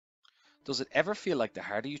Does it ever feel like the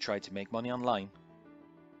harder you try to make money online,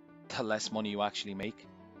 the less money you actually make?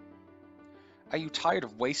 Are you tired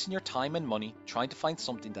of wasting your time and money trying to find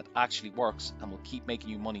something that actually works and will keep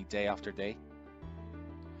making you money day after day?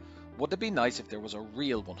 Wouldn't it be nice if there was a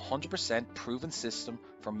real 100% proven system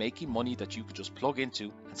for making money that you could just plug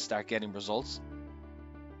into and start getting results?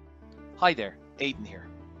 Hi there, Aidan here.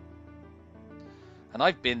 And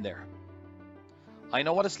I've been there. I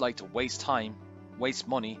know what it's like to waste time, waste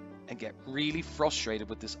money, and get really frustrated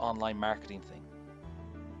with this online marketing thing.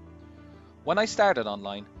 When I started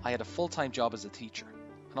online, I had a full-time job as a teacher,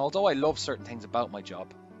 and although I love certain things about my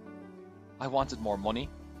job, I wanted more money,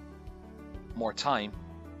 more time,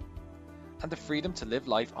 and the freedom to live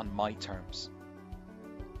life on my terms.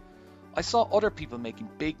 I saw other people making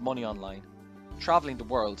big money online, traveling the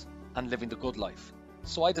world, and living the good life,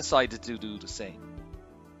 so I decided to do the same.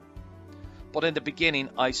 But in the beginning,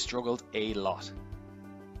 I struggled a lot.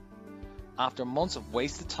 After months of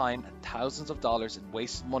wasted time and thousands of dollars in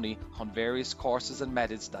wasted money on various courses and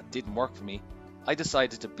methods that didn't work for me, I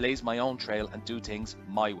decided to blaze my own trail and do things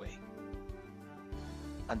my way.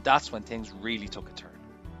 And that's when things really took a turn.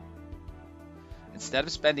 Instead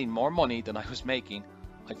of spending more money than I was making,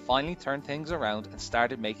 I finally turned things around and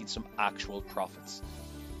started making some actual profits.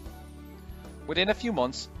 Within a few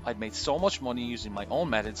months, I'd made so much money using my own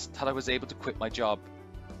methods that I was able to quit my job.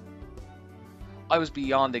 I was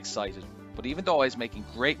beyond excited, but even though I was making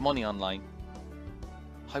great money online,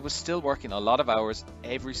 I was still working a lot of hours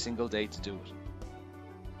every single day to do it.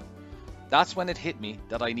 That's when it hit me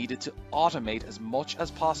that I needed to automate as much as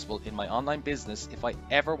possible in my online business if I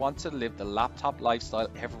ever wanted to live the laptop lifestyle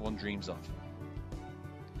everyone dreams of.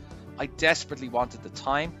 I desperately wanted the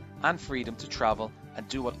time and freedom to travel and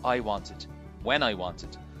do what I wanted, when I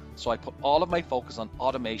wanted, so I put all of my focus on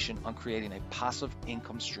automation, on creating a passive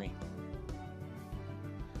income stream.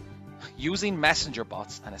 Using messenger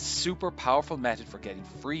bots and a super powerful method for getting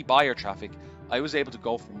free buyer traffic, I was able to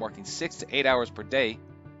go from working 6 to 8 hours per day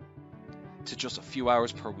to just a few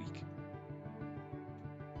hours per week.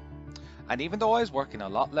 And even though I was working a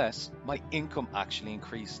lot less, my income actually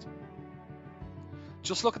increased.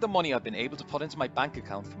 Just look at the money I've been able to put into my bank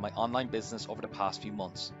account for my online business over the past few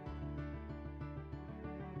months.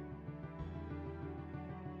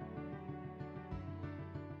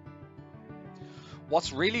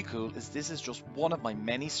 What's really cool is this is just one of my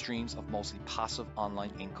many streams of mostly passive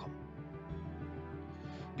online income.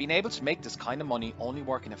 Being able to make this kind of money only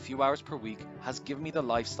working a few hours per week has given me the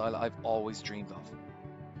lifestyle I've always dreamed of.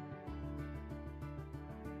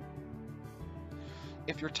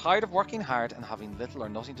 If you're tired of working hard and having little or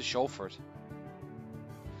nothing to show for it,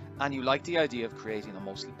 and you like the idea of creating a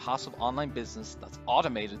mostly passive online business that's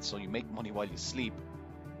automated so you make money while you sleep,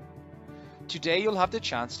 today you'll have the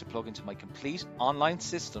chance to plug into my complete online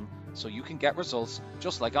system so you can get results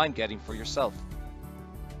just like I'm getting for yourself.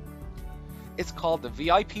 It's called the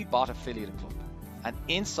VIP Bot Affiliate Club, and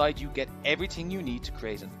inside you get everything you need to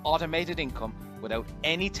create an automated income without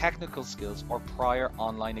any technical skills or prior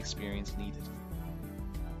online experience needed.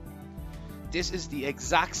 This is the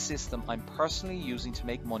exact system I'm personally using to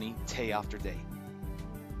make money day after day.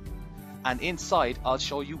 And inside I'll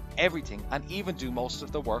show you everything and even do most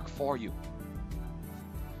of the work for you.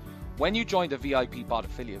 When you join the VIP Bot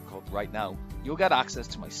Affiliate Club right now, you'll get access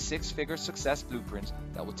to my 6-figure success blueprint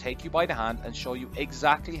that will take you by the hand and show you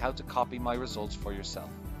exactly how to copy my results for yourself.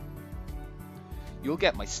 You'll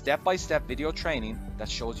get my step-by-step video training that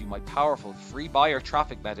shows you my powerful free buyer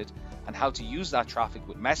traffic method and how to use that traffic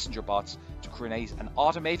with messenger bots to create an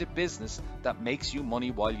automated business that makes you money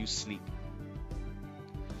while you sleep.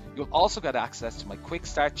 You'll also get access to my quick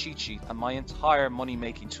start cheat sheet and my entire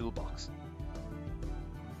money-making toolbox.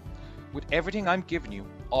 With everything I'm giving you,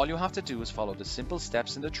 all you have to do is follow the simple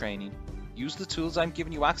steps in the training, use the tools I'm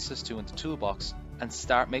giving you access to in the toolbox, and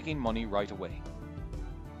start making money right away.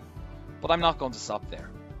 But I'm not going to stop there.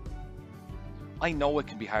 I know it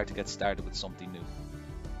can be hard to get started with something new,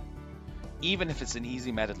 even if it's an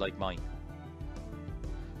easy method like mine.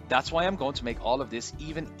 That's why I'm going to make all of this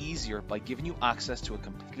even easier by giving you access to a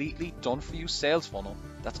completely done-for-you sales funnel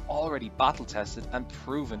that's already battle-tested and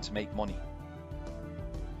proven to make money.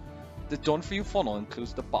 The done-for-you funnel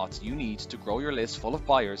includes the bots you need to grow your list full of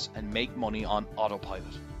buyers and make money on autopilot.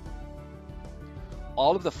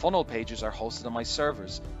 All of the funnel pages are hosted on my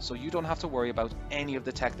servers, so you don't have to worry about any of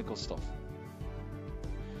the technical stuff.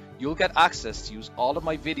 You'll get access to use all of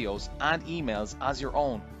my videos and emails as your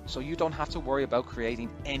own, so you don't have to worry about creating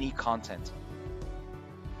any content.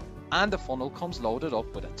 And the funnel comes loaded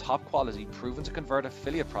up with a top quality proven to convert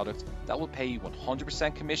affiliate product that will pay you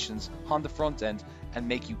 100% commissions on the front end and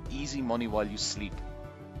make you easy money while you sleep.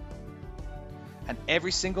 and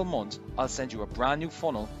every single month I'll send you a brand new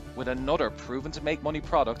funnel with another proven to make money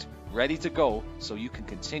product ready to go so you can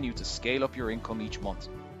continue to scale up your income each month.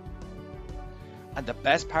 And the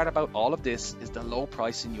best part about all of this is the low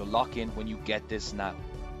pricing you'll lock in when you get this now.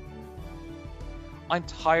 I'm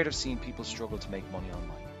tired of seeing people struggle to make money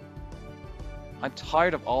online. I'm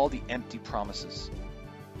tired of all the empty promises.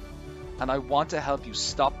 And I want to help you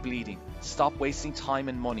stop bleeding, stop wasting time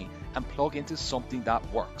and money, and plug into something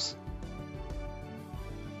that works.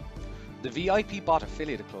 The VIP Bot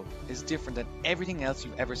Affiliate Club is different than everything else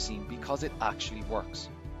you've ever seen because it actually works.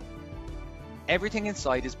 Everything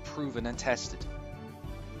inside is proven and tested.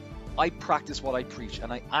 I practice what I preach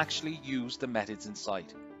and I actually use the methods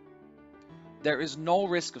inside. There is no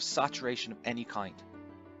risk of saturation of any kind.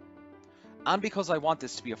 And because I want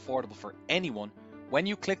this to be affordable for anyone, when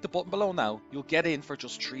you click the button below now, you'll get in for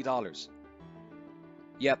just $3.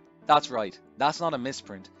 Yep, that's right, that's not a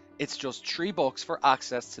misprint. It's just $3 for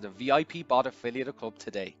access to the VIP Bot Affiliate Club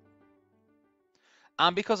today.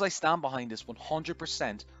 And because I stand behind this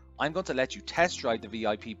 100%, I'm going to let you test drive the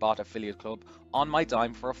VIP Bot Affiliate Club on my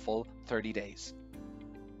dime for a full 30 days.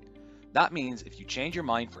 That means if you change your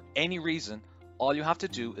mind for any reason, all you have to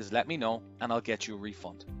do is let me know and I'll get you a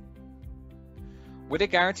refund. With a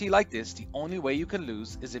guarantee like this, the only way you can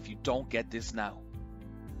lose is if you don't get this now.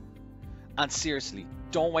 And seriously,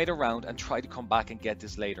 don't wait around and try to come back and get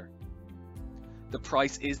this later. The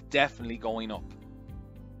price is definitely going up.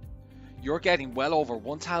 You're getting well over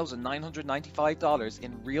 $1,995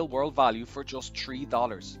 in real world value for just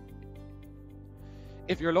 $3.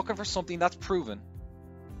 If you're looking for something that's proven,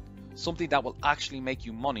 something that will actually make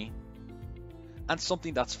you money, and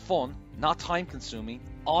something that's fun, not time consuming,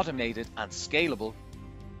 automated and scalable,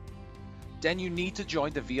 then you need to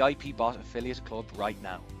join the VIP Bot Affiliate Club right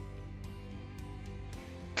now.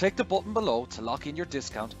 Click the button below to lock in your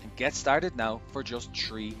discount and get started now for just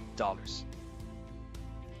 $3.